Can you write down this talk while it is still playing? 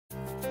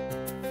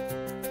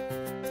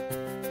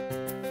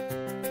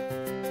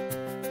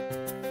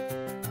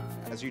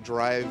as you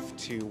drive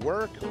to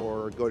work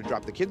or go to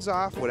drop the kids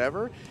off,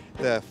 whatever,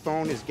 the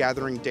phone is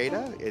gathering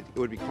data. It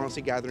would be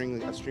constantly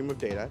gathering a stream of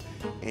data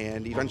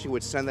and eventually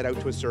would send that out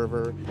to a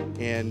server,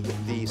 and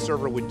the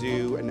server would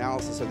do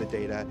analysis of the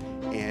data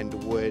and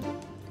would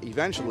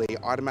eventually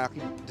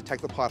automatically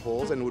detect the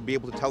potholes and would be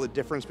able to tell the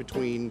difference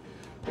between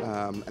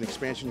an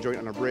expansion joint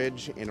on a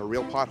bridge and a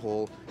real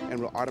pothole,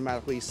 and will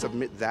automatically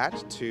submit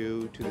that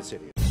to the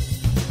city.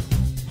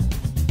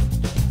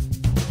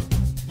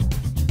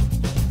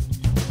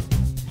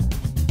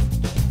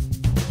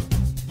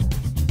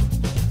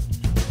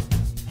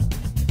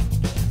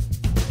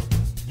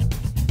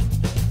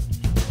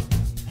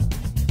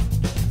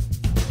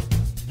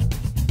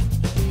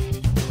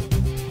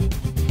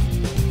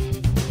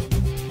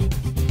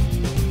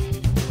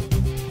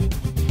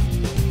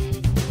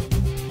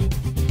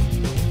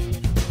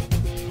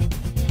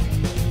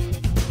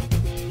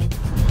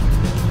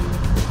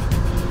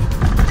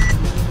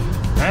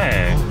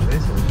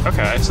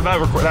 Okay, so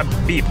that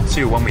beeped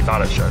too when we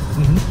thought it should.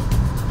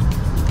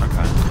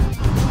 Okay.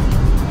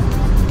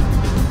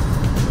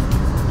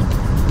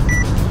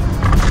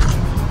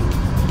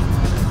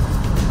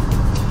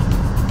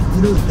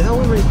 You know, that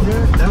one right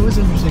there, that was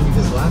interesting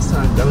because last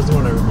time, that was the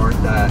one I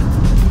remarked that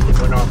it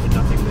went off with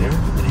nothing there,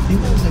 and I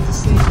think that was like the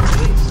same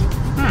case.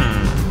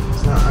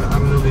 So I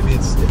don't know, maybe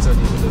it's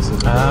uneven this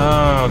as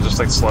well. Oh, just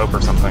like slope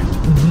or something.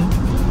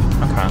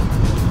 Okay.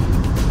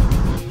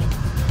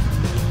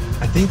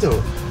 I think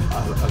though,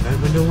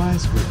 event window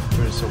wise, we're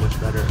doing so much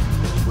better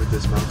with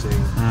this mounting.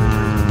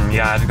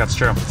 Yeah, I think that's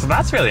true. So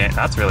that's really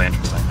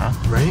interesting, huh?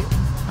 Right?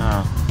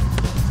 Oh.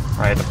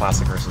 Right, the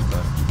plastic versus the.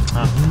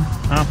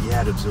 Oh.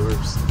 Yeah, it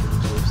absorbs. The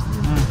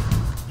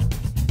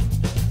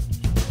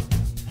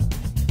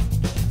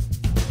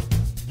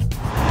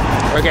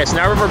Okay, so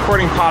now we're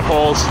recording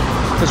potholes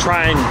to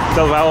try and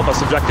develop a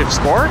subjective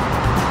score.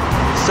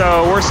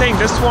 So we're saying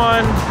this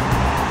one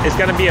is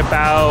going to be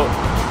about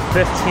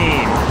 15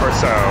 or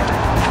so.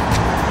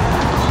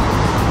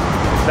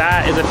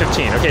 That is a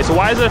 15. Okay, so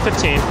why is it a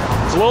 15?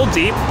 It's a little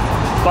deep,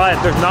 but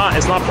it's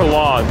not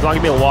prolonged. It's not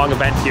gonna be a long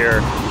event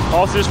here.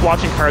 Also, just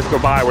watching cars go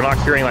by, we're not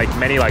hearing like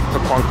many like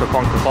clunk,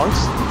 clunk, clunks.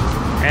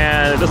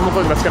 And it doesn't look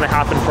like that's gonna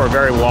happen for a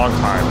very long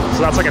time.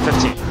 So that's like a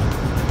 15.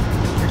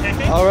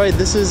 All right,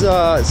 this is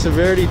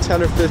severity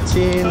 10 or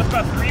 15. So it's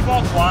about 3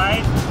 balls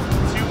wide,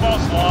 2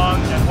 balls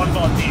long, and 1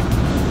 ball deep.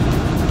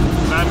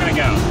 Now I'm gonna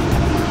go.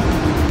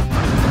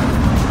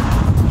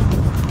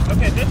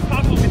 Okay, this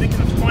pothole we think is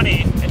a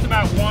 20. It's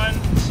about 1,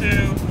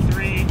 2,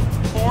 3,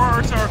 4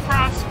 or so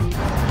across.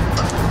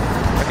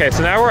 Okay,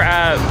 so now we're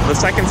at the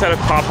second set of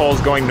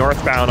potholes going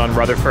northbound on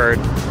Rutherford,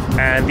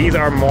 and these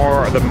are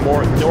the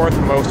more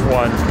northmost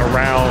ones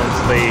around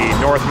the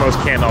northmost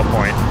candle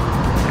point.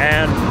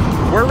 And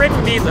we're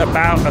rating these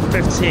about a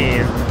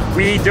 15.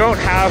 We don't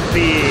have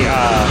the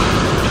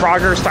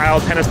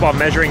Frogger-style tennis ball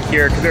measuring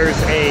here because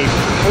there's a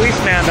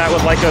policeman that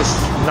would like us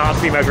not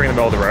to be measuring in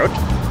the middle of the road.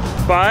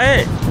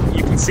 But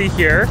you can see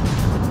here.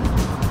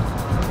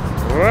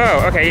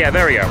 Whoa, okay, yeah,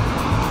 there we go.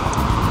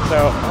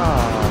 So,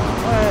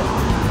 what?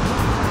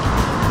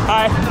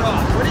 Hi.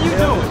 What are you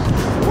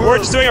doing? We're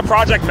just doing a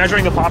project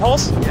measuring the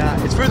potholes.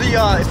 Yeah, it's for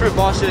the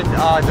Boston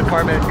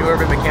Department of New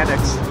Urban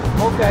Mechanics.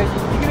 Okay,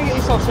 you're gonna get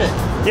yourself hit.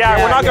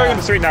 Yeah, we're not going in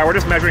the street now, we're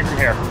just measuring from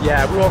here.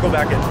 Yeah, we won't go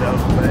back in though,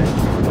 but...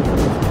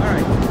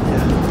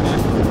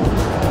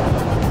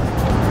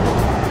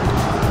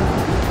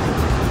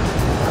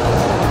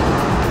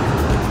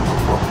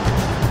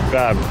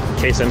 Alright.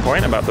 Case in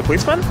point about the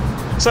policeman.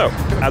 So,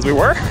 as we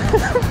were,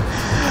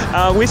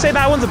 we say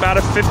that one's about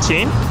a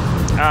 15.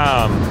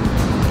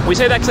 We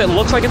say that because it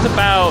looks like it's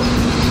about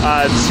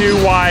 2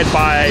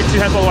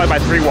 handles wide by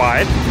 3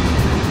 wide.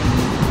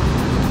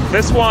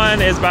 This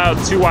one is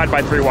about 2 wide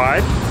by 3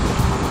 wide.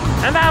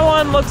 And that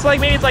one looks like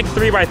maybe it's like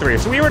 3 by 3.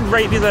 So we would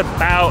rate these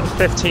about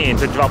 15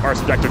 to develop our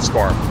subjective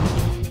score.